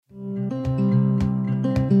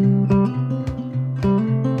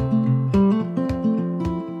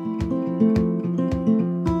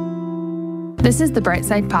This is the Bright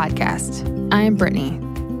Side Podcast. I am Brittany.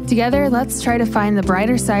 Together, let's try to find the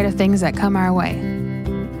brighter side of things that come our way.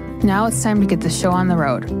 Now it's time to get the show on the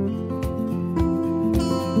road.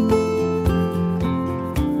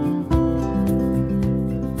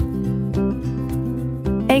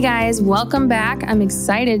 Hey guys, welcome back. I'm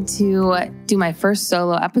excited to do my first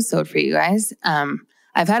solo episode for you guys.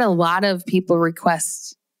 I've had a lot of people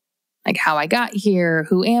request like how I got here,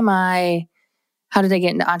 who am I, how did I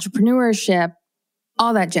get into entrepreneurship,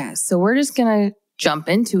 all that jazz. So we're just going to jump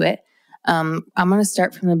into it. I'm going to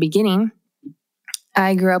start from the beginning.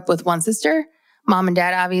 I grew up with one sister. Mom and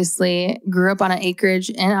dad obviously grew up on an acreage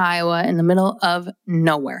in Iowa in the middle of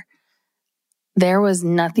nowhere. There was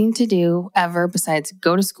nothing to do ever besides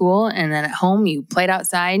go to school, and then at home you played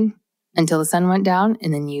outside until the sun went down,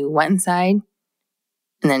 and then you went inside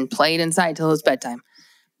and then played inside till it was bedtime.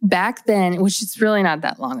 Back then, which is really not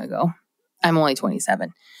that long ago, I'm only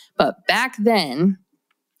 27, but back then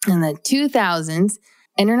in the 2000s,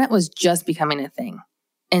 internet was just becoming a thing,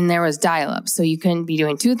 and there was dial-up, so you couldn't be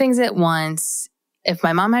doing two things at once. If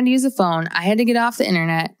my mom had to use a phone, I had to get off the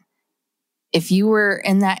internet. If you were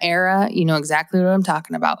in that era, you know exactly what I'm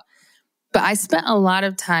talking about. But I spent a lot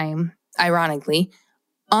of time, ironically,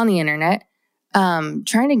 on the internet,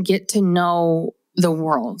 trying to get to know the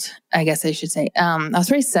world, I guess I should say. I was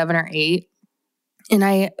probably 7 or 8, and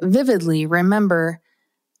I vividly remember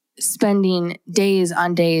spending days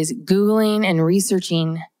on days Googling and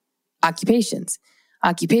researching occupations,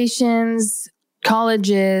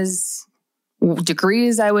 colleges,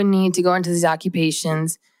 degrees I would need to go into these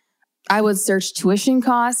occupations. I would search tuition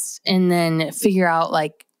costs and then figure out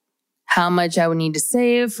like how much I would need to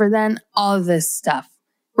save for then, all of this stuff.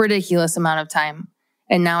 Ridiculous amount of time.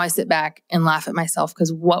 And now I sit back and laugh at myself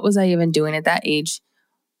because what was I even doing at that age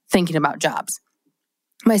thinking about jobs?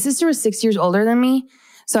 My sister was 6 years older than me.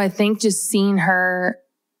 So I think just seeing her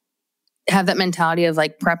have that mentality of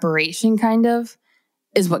like preparation kind of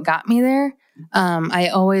is what got me there. I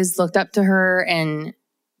always looked up to her and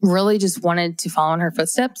really just wanted to follow in her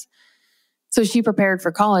footsteps. So she prepared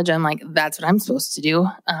for college. I'm like, that's what I'm supposed to do.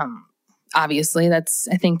 Obviously, I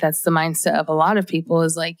think that's the mindset of a lot of people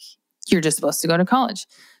is like, you're just supposed to go to college.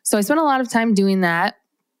 So I spent a lot of time doing that.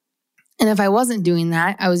 And if I wasn't doing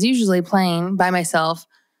that, I was usually playing by myself,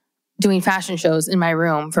 doing fashion shows in my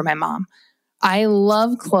room for my mom. I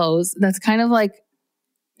love clothes. That's kind of like,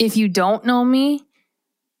 if you don't know me,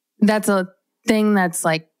 that's a thing that's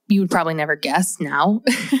like, you would probably never guess now.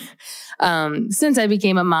 Since I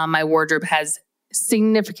became a mom, my wardrobe has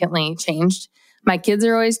significantly changed. My kids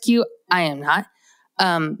are always cute. I am not.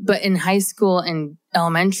 But in high school and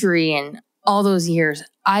elementary and all those years,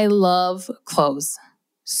 I love clothes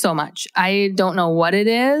so much. I don't know what it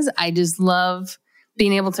is. I just love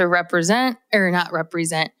being able to represent or not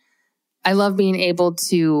represent. I love being able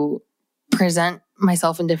to present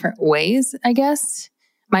myself in different ways, I guess.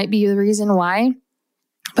 Might be the reason why.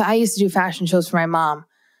 But I used to do fashion shows for my mom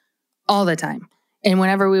all the time. And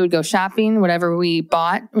whenever we would go shopping, whatever we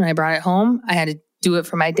bought, when I brought it home, I had to do it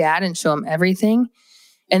for my dad and show him everything.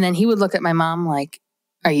 And then he would look at my mom like,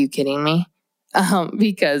 are you kidding me?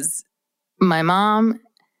 Because my mom,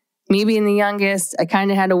 me being the youngest, I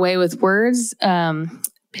kind of had a way with words,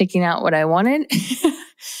 picking out what I wanted.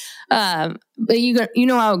 But you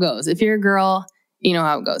know how it goes. If you're a girl, you know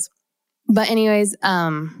how it goes. But anyways,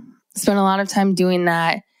 spent a lot of time doing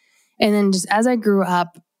that. And then just as I grew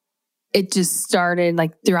up, it just started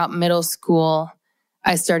like throughout middle school,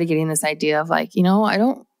 I started getting this idea of like, I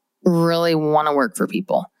don't really want to work for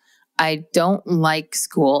people. I don't like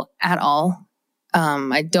school at all.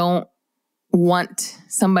 I don't want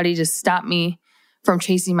somebody to stop me from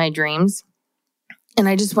chasing my dreams. And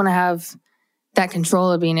I just want to have that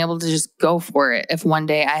control of being able to just go for it if one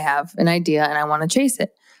day I have an idea and I want to chase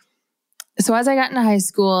it. So as I got into high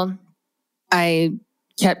school, I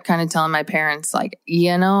kept kind of telling my parents like,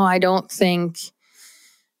 I don't think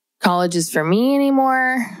college is for me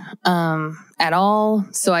anymore at all.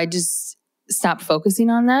 So I just stopped focusing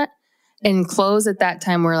on that. And clothes at that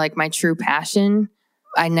time were like my true passion.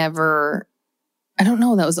 I don't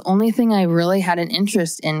know, that was the only thing I really had an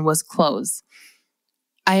interest in was clothes.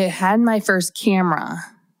 I had my first camera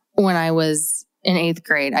when I was in 8th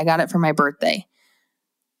grade. I got it for my birthday.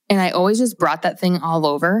 And I always just brought that thing all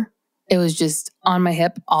over. It was just on my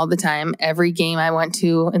hip all the time. Every game I went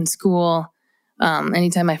to in school,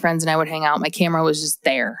 anytime my friends and I would hang out, my camera was just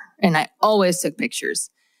there. And I always took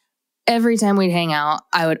pictures. Every time we'd hang out,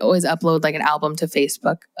 I would always upload like an album to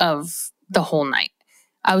Facebook of the whole night.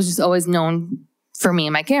 I was just always known for me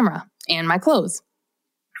and my camera and my clothes.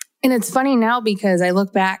 And it's funny now because I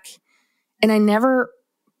look back and I never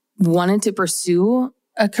wanted to pursue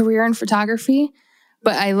a career in photography.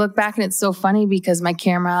 But I look back and it's so funny because my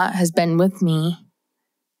camera has been with me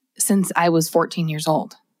since I was 14 years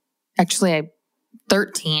old. Actually,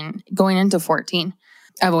 13, going into 14.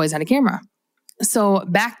 I've always had a camera. So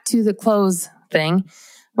back to the clothes thing.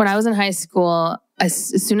 When I was in high school, as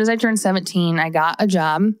soon as I turned 17, I got a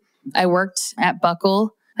job. I worked at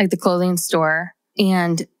Buckle, like the clothing store.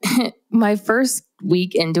 And my first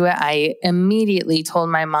week into it, I immediately told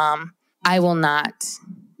my mom, I will not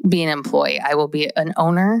be an employee. I will be an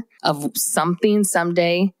owner of something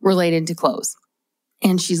someday related to clothes.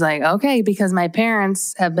 And she's like, okay, because my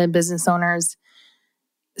parents have been business owners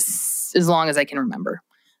as long as I can remember.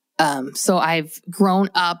 So I've grown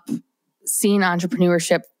up seeing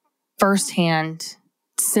entrepreneurship firsthand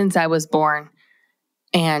since I was born,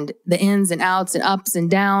 and the ins and outs and ups and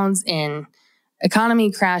downs and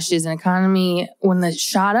economy crashes and economy when it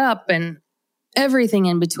shot up and everything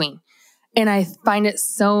in between. And I find it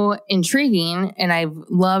so intriguing, and I've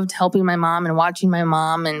loved helping my mom and watching my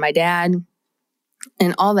mom and my dad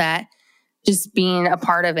and all that, just being a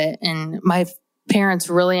part of it. And my parents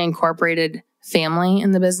really incorporated family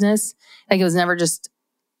in the business. Like, it was never just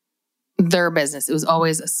their business. It was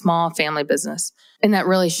always a small family business. And that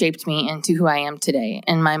really shaped me into who I am today.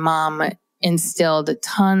 And my mom instilled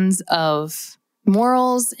tons of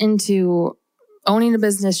morals into owning a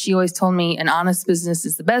business. She always told me an honest business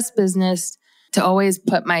is the best business, to always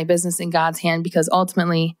put my business in God's hand, because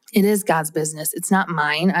ultimately it is God's business. It's not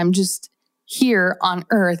mine. I'm just here on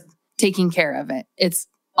earth taking care of it. It's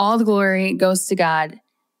all the glory goes to God.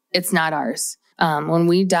 It's not ours. When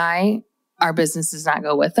we die, our business does not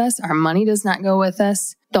go with us. Our money does not go with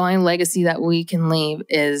us. The only legacy that we can leave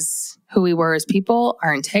is who we were as people,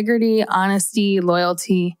 our integrity, honesty,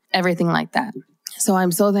 loyalty, everything like that. So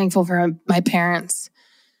I'm so thankful for my parents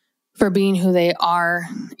for being who they are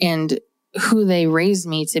and who they raised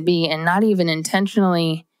me to be, and not even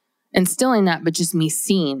intentionally instilling that, but just me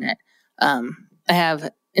seeing it. I have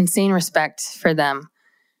insane respect for them.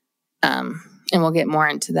 And we'll get more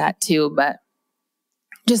into that too, but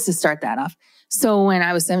just to start that off. So when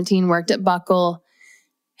I was 17, worked at Buckle,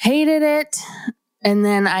 hated it. And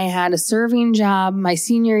then I had a serving job my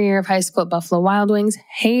senior year of high school at Buffalo Wild Wings,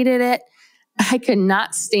 hated it. I could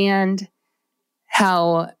not stand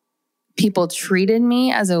how people treated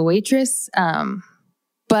me as a waitress.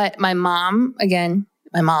 But my mom,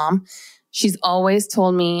 she's always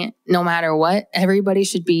told me, no matter what, everybody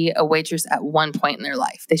should be a waitress at one point in their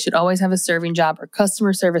life. They should always have a serving job or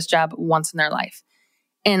customer service job once in their life.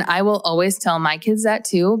 And I will always tell my kids that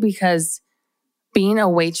too, because being a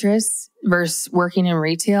waitress versus working in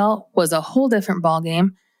retail was a whole different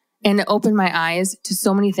ballgame. And it opened my eyes to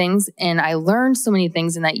so many things. And I learned so many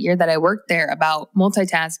things in that year that I worked there about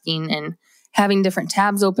multitasking and having different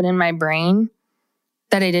tabs open in my brain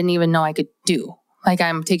that I didn't even know I could do. Like,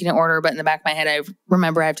 I'm taking an order, but in the back of my head, I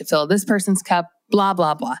remember I have to fill this person's cup, blah,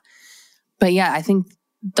 blah, blah. But yeah, I think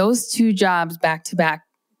those two jobs back to back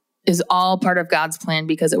is all part of God's plan,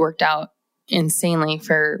 because it worked out insanely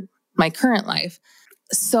for my current life.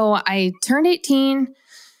 So I turned 18,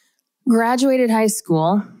 graduated high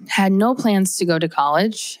school, had no plans to go to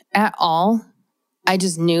college at all. I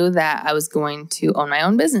just knew that I was going to own my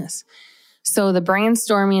own business. So the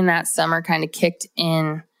brainstorming that summer kind of kicked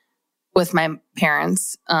in with my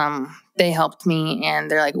parents. They helped me,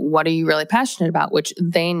 and they're like, what are you really passionate about? Which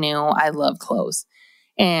they knew I love clothes.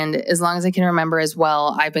 And as long as I can remember as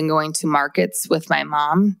well, I've been going to markets with my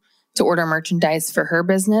mom to order merchandise for her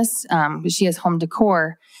business. She has home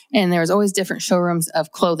decor, and there was always different showrooms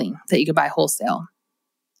of clothing that you could buy wholesale.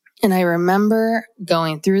 And I remember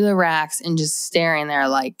going through the racks and just staring there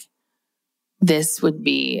like, this would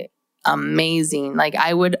be amazing. Like,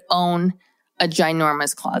 I would own a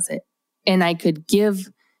ginormous closet, and I could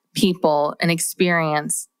give people an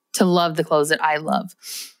experience to love the clothes that I love.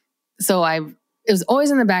 So it was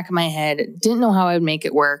always in the back of my head. Didn't know how I would make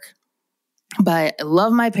it work, but I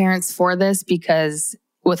love my parents for this, because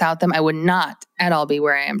without them, I would not at all be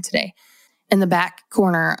where I am today. In the back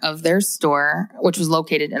corner of their store, which was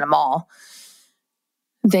located in a mall,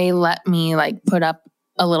 they let me put up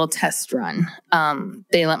a little test run.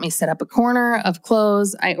 They let me set up a corner of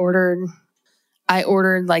clothes. I ordered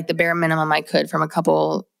the bare minimum I could from a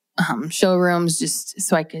couple showrooms, just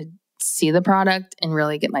so I could see the product and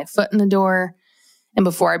really get my foot in the door. And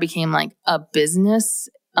before I became a business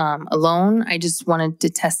alone, I just wanted to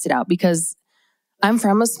test it out, because I'm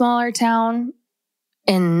from a smaller town,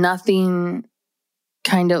 and nothing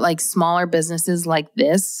kind of smaller businesses like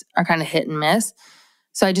this are kind of hit and miss.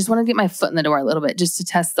 So I just wanted to get my foot in the door a little bit just to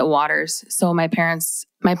test the waters. So my parents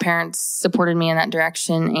supported me in that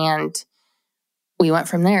direction, and we went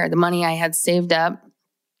from there. The money I had saved up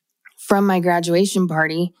from my graduation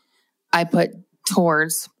party, I put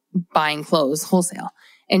towards buying clothes wholesale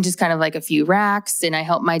and just kind of like a few racks. And I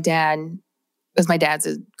helped my dad, because my dad's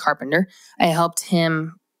a carpenter. I helped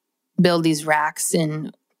him build these racks,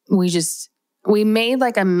 and we made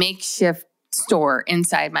like a makeshift store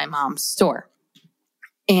inside my mom's store.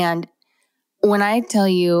 And when I tell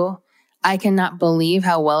you, I cannot believe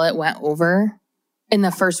how well it went over in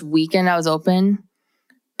the first weekend I was open.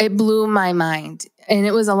 It blew my mind. And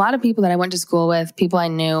it was a lot of people that I went to school with, people I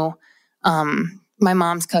knew. My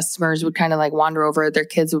mom's customers would kind of like wander over, their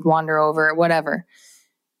kids would wander over, whatever.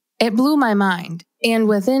 It blew my mind. And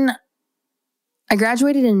I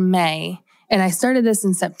graduated in May, and I started this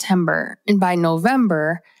in September. And by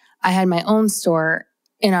November, I had my own store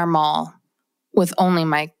in our mall with only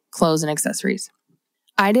my clothes and accessories.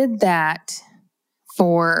 I did that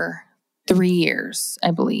for 3 years,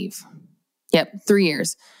 I believe. Yep, 3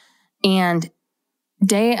 years. And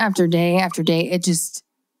day after day after day, it just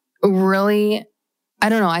really, I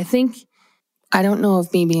don't know. I don't know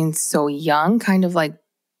if me being so young kind of like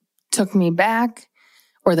took me back,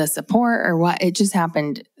 or the support, or what. It just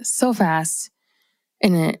happened so fast,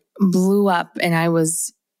 and it blew up. And I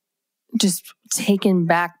was just taken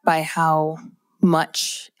back by how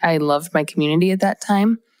much I loved my community at that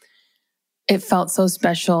time. It felt so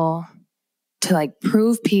special to like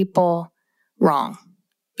prove people wrong.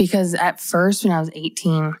 Because at first, when I was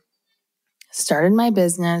 18, started my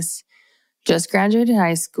business, just graduated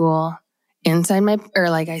high school,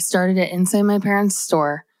 I started it inside my parents'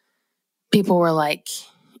 store. People were like,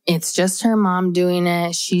 it's just her mom doing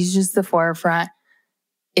it. She's just the forefront.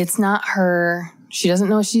 It's not her. She doesn't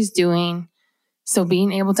know what she's doing. So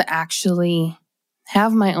being able to actually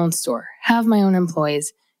have my own store, have my own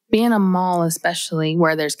employees, be in a mall, especially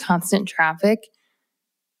where there's constant traffic,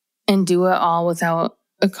 and do it all without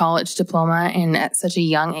a college diploma and at such a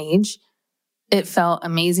young age, it felt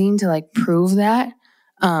amazing to like prove that,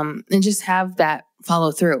 and just have that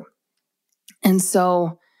follow through. And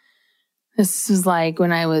so this was like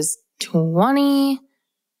when I was 20,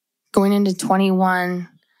 going into 21.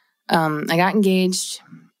 I got engaged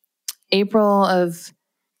April of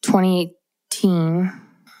 2018.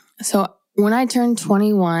 So when I turned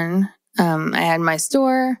 21, I had my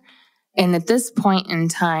store. And at this point in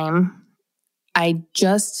time, I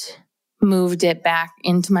just moved it back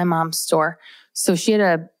into my mom's store. So she had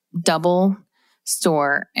a double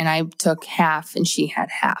store, and I took half and she had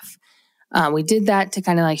half. We did that to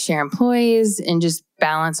kind of like share employees and just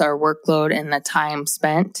balance our workload and the time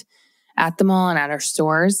spent at the mall and at our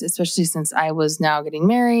stores, especially since I was now getting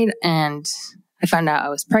married and I found out I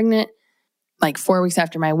was pregnant like 4 weeks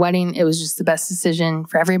after my wedding. It was just the best decision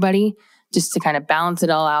for everybody, just to kind of balance it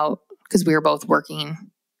all out, because we were both working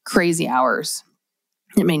crazy hours.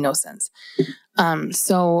 It made no sense.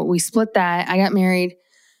 So we split that. I got married,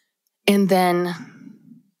 and then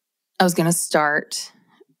I was going to start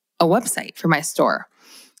a website for my store.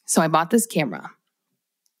 So I bought this camera.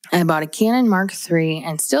 I bought a Canon Mark III,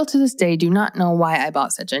 and still to this day do not know why I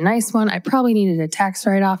bought such a nice one. I probably needed a tax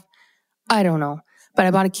write-off. I don't know. But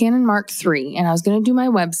I bought a Canon Mark III, and I was going to do my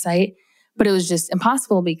website, but it was just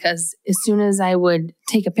impossible because as soon as I would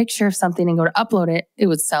take a picture of something and go to upload it, it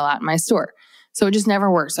would sell out in my store. So it just never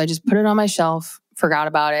worked. So I just put it on my shelf, forgot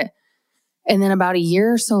about it. And then about a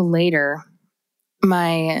year or so later,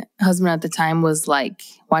 my husband at the time was like,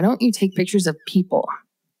 why don't you take pictures of people?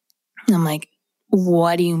 And I'm like,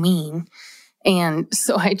 what do you mean? And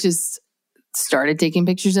so I just started taking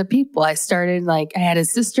pictures of people. I had a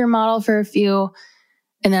sister model for a few.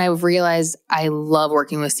 And then I realized I love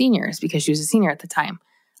working with seniors because she was a senior at the time.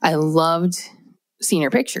 I loved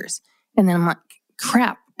senior pictures. And then I'm like,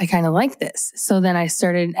 crap, I kind of like this. So then I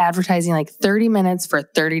started advertising like 30 minutes for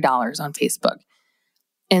 $30 on Facebook.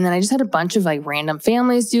 And then I just had a bunch of like random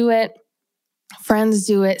families do it, friends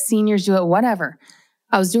do it, seniors do it, whatever.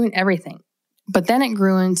 I was doing everything. But then it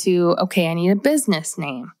grew into, okay, I need a business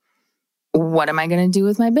name. What am I going to do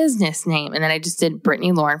with my business name? And then I just did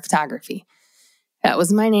Brittany Lauren Photography. That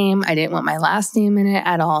was my name. I didn't want my last name in it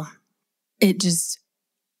at all. It just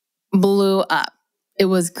blew up. It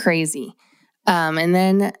was crazy. And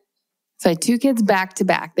then, so I had 2 kids back to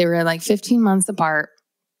back. They were like 15 months apart.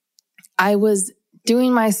 I was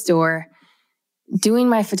doing my store, doing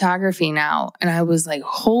my photography now. And I was like,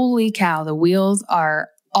 holy cow, the wheels are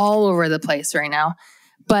all over the place right now.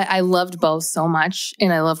 But I loved both so much.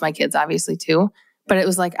 And I love my kids, obviously, too. But it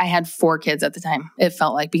was like I had 4 kids at the time. It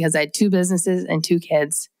felt like, because I had 2 businesses and 2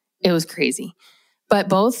 kids. It was crazy. But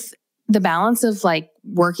both the balance of like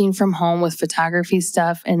working from home with photography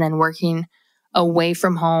stuff and then working away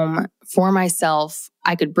from home for myself,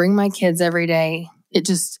 I could bring my kids every day. It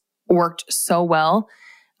just worked so well.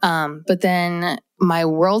 But then my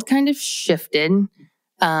world kind of shifted,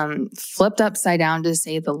 flipped upside down to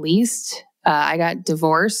say the least. I got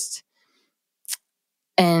divorced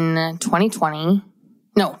in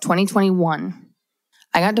 2021.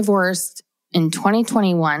 I got divorced in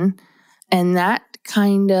 2021, and that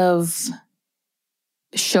kind of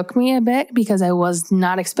shook me a bit because I was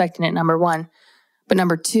not expecting it, number one. But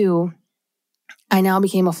number two, I now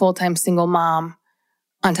became a full-time single mom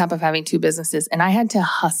on top of having two businesses, and I had to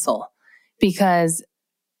hustle because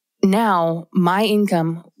now my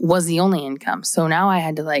income was the only income. So now I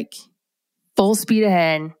had to like full speed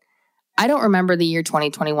ahead. I don't remember the year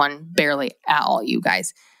 2021 barely at all, you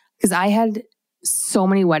guys, because I had so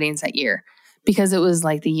many weddings that year because it was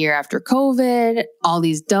like the year after COVID, all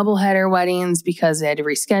these doubleheader weddings because they had to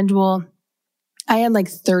reschedule. I had like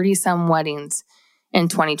 30 some weddings in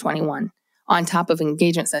 2021 on top of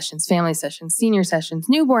engagement sessions, family sessions, senior sessions,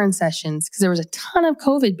 newborn sessions, because there was a ton of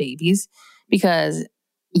COVID babies because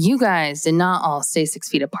you guys did not all stay 6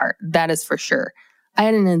 feet apart. That is for sure. I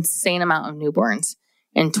had an insane amount of newborns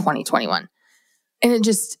in 2021. And it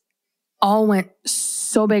just all went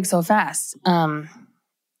so big so fast.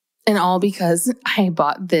 And all because I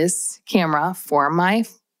bought this camera for my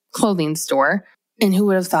clothing store. And who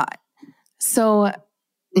would have thought? So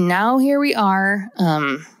now here we are,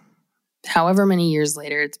 however many years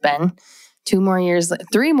later it's been, 3 more years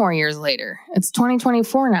later. It's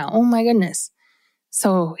 2024 now. Oh my goodness.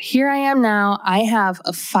 So here I am now. I have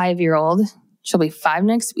a 5-year-old. She'll be 5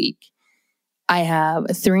 next week. I have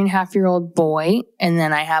a 3.5-year-old boy, and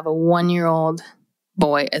then I have a 1-year-old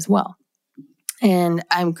boy as well. And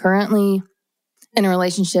I'm currently in a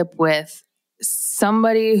relationship with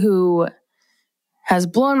somebody who has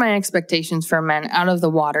blown my expectations for men out of the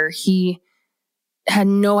water. He had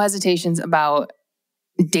no hesitations about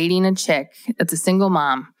dating a chick that's a single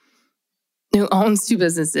mom who owns 2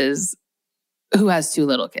 businesses, who has 2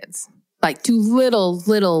 little kids, like 2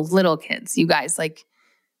 little kids, you guys, like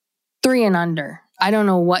 3 and under. I don't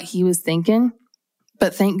know what he was thinking,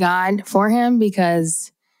 but thank God for him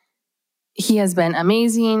because he has been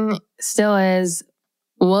amazing, still is.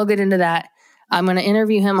 We'll get into that. I'm going to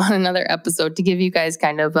interview him on another episode to give you guys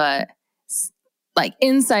kind of a like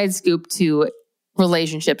inside scoop to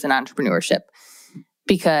relationships and entrepreneurship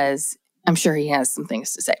because I'm sure he has some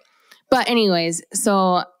things to say. But anyways,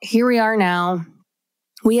 so here we are now.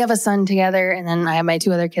 We have a son together, and then I have my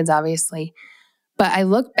 2 other kids, obviously. But I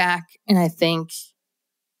look back and I think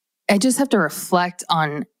I just have to reflect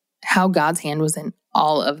on how God's hand was in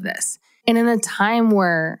all of this. And in a time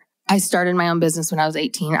where I started my own business when I was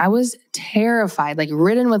 18, I was terrified, like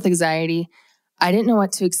ridden with anxiety. I didn't know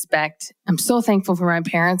what to expect. I'm so thankful for my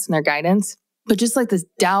parents and their guidance. But just like this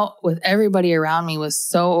doubt with everybody around me was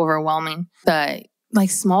so overwhelming. The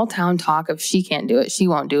like small town talk of she can't do it, she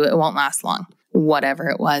won't do it, it won't last long, whatever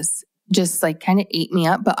it was, just like kind of ate me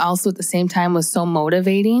up. But also at the same time was so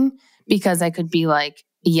motivating because I could be like,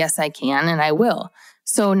 yes, I can and I will.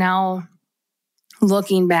 So now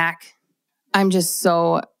looking back, I'm just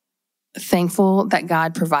so thankful that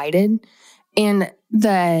God provided. And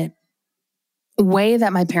the way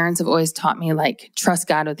that my parents have always taught me, like, trust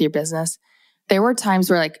God with your business. There were times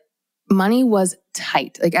where like money was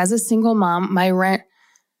tight. Like as a single mom, my rent,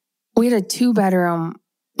 we had a 2-bedroom,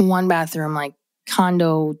 1-bathroom, like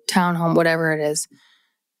condo, townhome, whatever it is.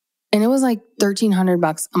 And it was like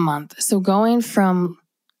 $1,300 a month. So going from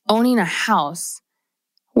owning a house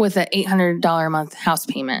with an $800 a month house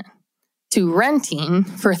payment to renting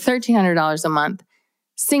for $1,300 a month,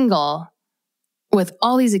 single, with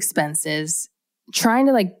all these expenses, trying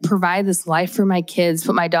to like provide this life for my kids,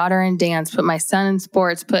 put my daughter in dance, put my son in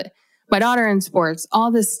sports, put my daughter in sports, all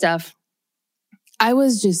this stuff. I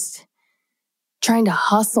was just trying to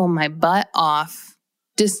hustle my butt off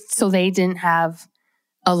just so they didn't have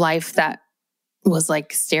a life that was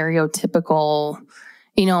like stereotypical.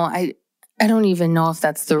 You know, I don't even know if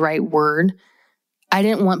that's the right word. I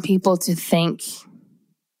didn't want people to think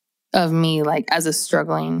of me like as a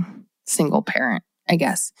struggling single parent, I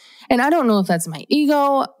guess. And I don't know if that's my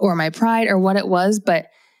ego or my pride or what it was, but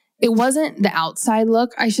it wasn't the outside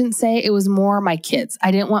look, I shouldn't say. It was more my kids.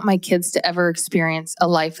 I didn't want my kids to ever experience a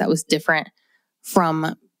life that was different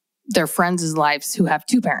from their friends' lives who have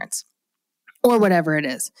 2 parents or whatever it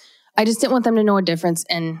is. I just didn't want them to know a difference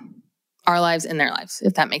in our lives and their lives,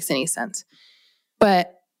 if that makes any sense.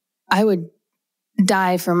 But I would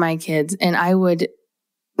die for my kids and I would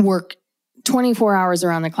work 24 hours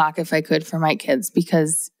around the clock if I could for my kids,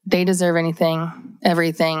 because they deserve anything,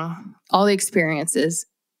 everything, all the experiences,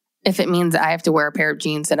 if it means I have to wear a pair of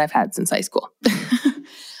jeans that I've had since high school.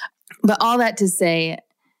 But all that to say,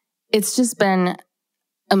 it's just been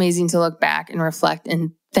amazing to look back and reflect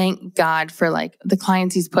and thank God for like the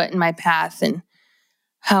clients he's put in my path, and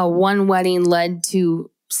how one wedding led to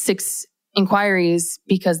 6 inquiries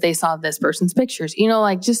because they saw this person's pictures. You know,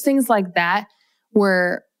 like just things like that,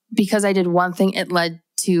 where because I did one thing, it led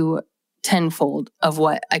to tenfold of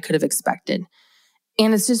what I could have expected.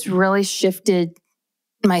 And it's just really shifted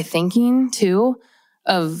my thinking too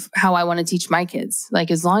of how I want to teach my kids.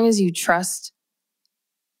 Like, as long as you trust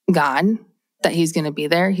God that he's going to be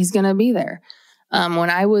there, he's going to be there. There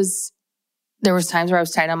was times where I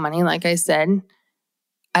was tight on money. Like I said,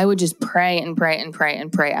 I would just pray and pray and pray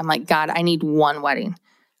and pray. I'm like, God, I need one wedding.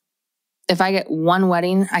 If I get one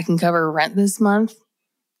wedding, I can cover rent this month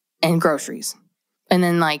and groceries. And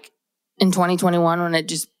then like in 2021, when it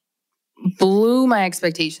just blew my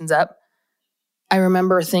expectations up, I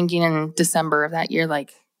remember thinking in December of that year,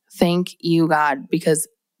 like, thank you, God, because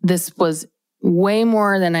this was way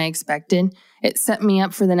more than I expected. It set me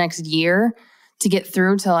up for the next year to get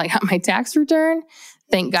through till I got my tax return.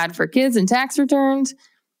 Thank God for kids and tax returns.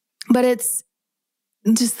 But it's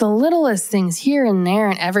just the littlest things here and there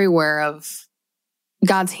and everywhere of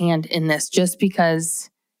God's hand in this, just because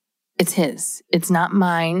it's his. It's not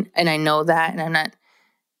mine. And I know that. And I'm not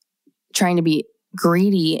trying to be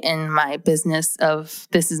greedy in my business of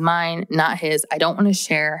this is mine, not his. I don't want to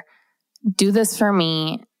share. Do this for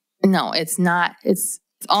me. No, it's not. It's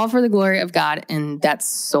all for the glory of God. And that's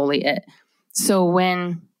solely it. So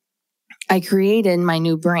when I created my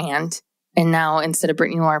new brand, and now instead of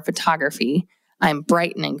Brittany Lauren Photography, I'm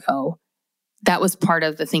Brighton & Co. That was part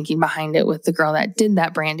of the thinking behind it with the girl that did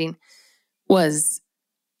that branding. Was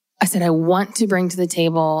I said, I want to bring to the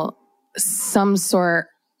table some sort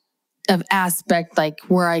of aspect like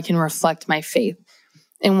where I can reflect my faith.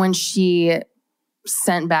 And when she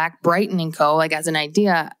sent back Brighton & Co. like as an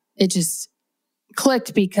idea, it just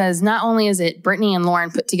clicked, because not only is it Brittany and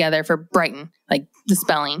Lauren put together for Brighton, like the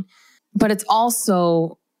spelling, but it's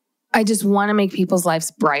also, I just want to make people's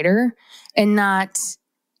lives brighter, and not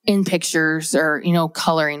in pictures or, you know,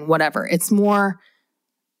 coloring, whatever. It's more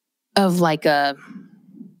of like I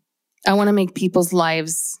want to make people's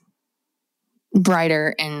lives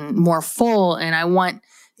brighter and more full. And I want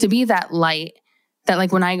to be that light that,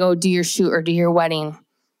 like, when I go do your shoot or do your wedding,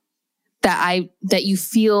 that you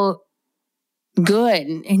feel good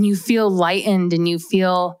and you feel lightened and you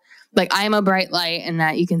feel like I am a bright light, and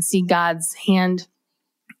that you can see God's hand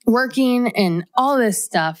working and all this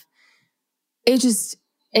stuff.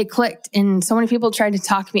 It clicked. And so many people tried to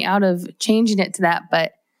talk me out of changing it to that.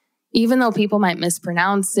 But even though people might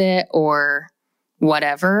mispronounce it or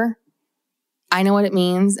whatever, I know what it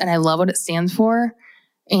means and I love what it stands for.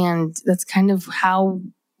 And that's kind of how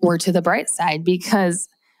we're to the bright side, because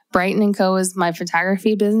Brighton & Co. is my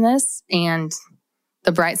photography business, and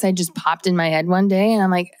the bright side just popped in my head one day. And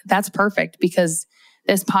I'm like, that's perfect, because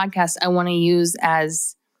this podcast I want to use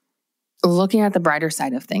as looking at the brighter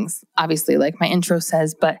side of things. Obviously, like my intro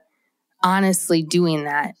says, but honestly doing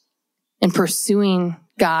that and pursuing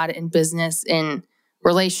God in business, in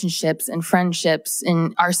relationships and friendships,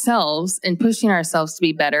 in ourselves, and pushing ourselves to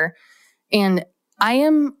be better. And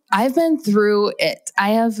I've been through it. I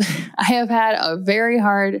have had a very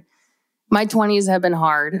hard, my 20s have been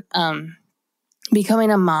hard.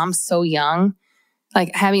 Becoming a mom so young,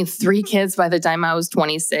 like having 3 kids by the time I was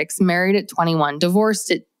 26, married at 21,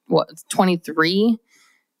 divorced at 23,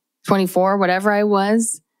 24, whatever I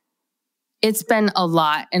was. It's been a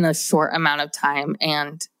lot in a short amount of time.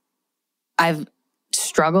 And I've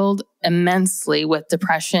struggled immensely with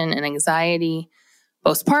depression and anxiety,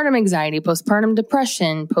 postpartum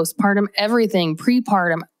depression, postpartum everything,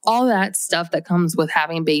 prepartum, all that stuff that comes with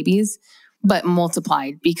having babies, but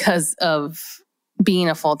multiplied because of being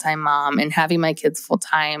a full-time mom and having my kids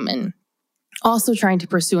full-time, and also trying to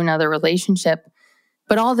pursue another relationship.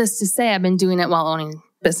 But all this to say, I've been doing it while owning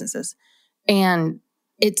businesses. And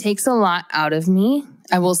it takes a lot out of me.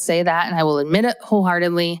 I will say that, and I will admit it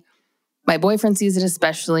wholeheartedly. My boyfriend sees it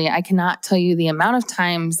especially. I cannot tell you the amount of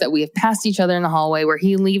times that we have passed each other in the hallway where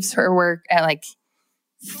he leaves for work at like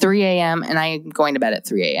 3 a.m. and I'm going to bed at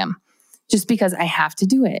 3 a.m. just because I have to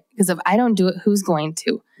do it. Because if I don't do it, who's going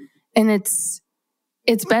to? And it's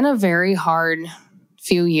been a very hard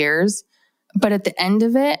few years. But at the end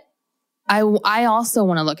of it, I also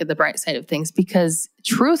want to look at the bright side of things, because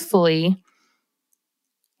truthfully,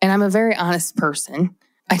 and I'm a very honest person,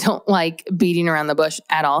 I don't like beating around the bush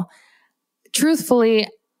at all. Truthfully,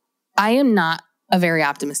 I am not a very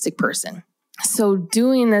optimistic person. So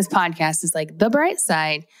doing this podcast is like the bright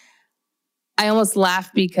side. I almost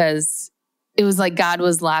laughed because it was like God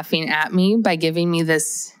was laughing at me by giving me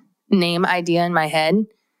this name idea in my head.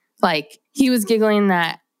 Like he was giggling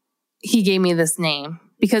that he gave me this name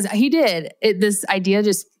because he did. This idea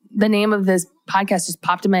the name of this podcast just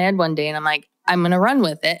popped in my head one day and I'm like, I'm going to run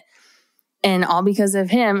with it. And all because of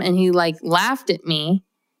him. And he like laughed at me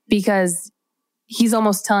because he's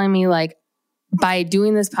almost telling me like, by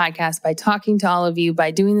doing this podcast, by talking to all of you,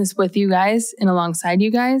 by doing this with you guys and alongside you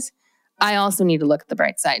guys, I also need to look at the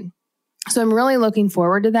bright side. So I'm really looking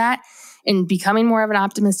forward to that and becoming more of an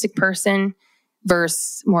optimistic person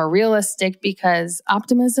versus more realistic, because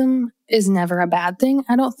optimism is never a bad thing,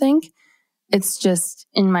 I don't think. It's just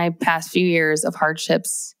in my past few years of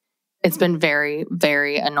hardships, it's been very,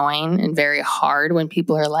 very annoying and very hard when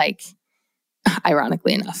people are like,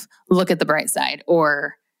 ironically enough, look at the bright side,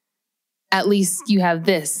 or at least you have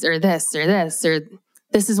this or this or this, or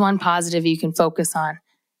this is one positive you can focus on.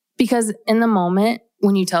 Because in the moment,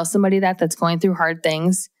 when you tell somebody that's going through hard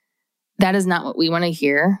things, that is not what we want to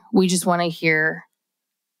hear. We just want to hear,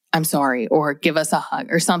 I'm sorry, or give us a hug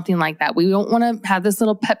or something like that. We don't want to have this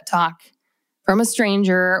little pep talk from a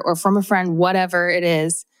stranger or from a friend, whatever it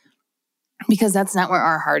is, because that's not where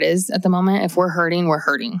our heart is at the moment. If we're hurting,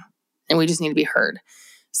 and we just need to be heard.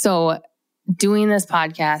 So doing this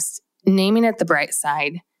podcast, naming it the bright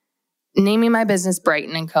side, naming my business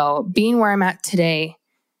Brighten & Co., being where I'm at today,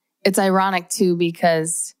 it's ironic too,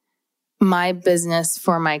 because my business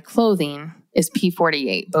for my clothing is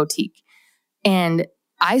P48 Boutique. And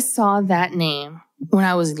I saw that name when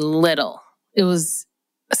I was little. It was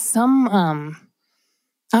some,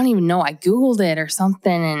 I don't even know, I Googled it or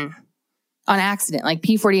something and on accident, like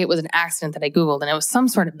P48 was an accident that I Googled and it was some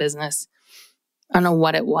sort of business. I don't know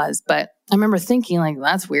what it was, but I remember thinking like,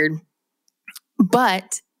 that's weird.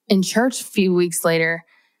 But in church a few weeks later,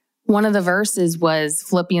 one of the verses was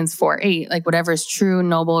Philippians 4:8, like whatever is true,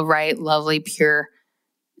 noble, right, lovely, pure,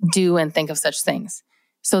 do and think of such things.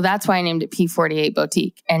 So that's why I named it P48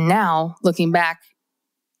 Boutique. And now looking back,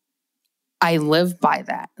 I live by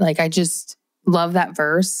that. Like I just love that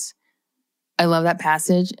verse. I love that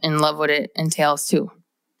passage and love what it entails too.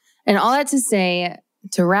 And all that to say,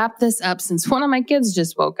 to wrap this up, since one of my kids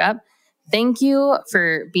just woke up, thank you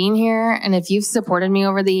for being here. And if you've supported me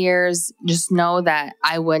over the years, just know that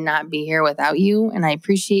I would not be here without you. And I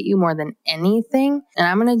appreciate you more than anything. And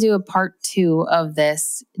I'm going to do a part 2 of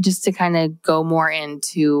this just to kind of go more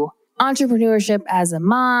into entrepreneurship as a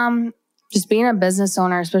mom, just being a business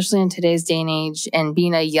owner, especially in today's day and age, and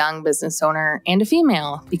being a young business owner and a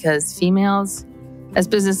female, because females as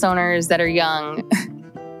business owners that are young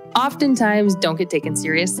oftentimes don't get taken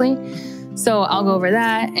seriously. So I'll go over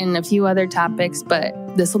that and a few other topics, but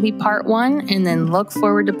this will be part 1 and then look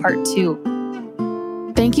forward to part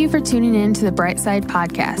 2. Thank you for tuning in to the Bright Side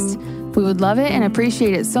Podcast. We would love it and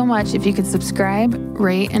appreciate it so much if you could subscribe,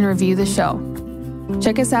 rate, and review the show.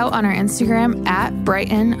 Check us out on our Instagram at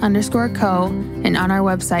Brighten_Co and on our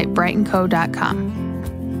website, brightenco.com.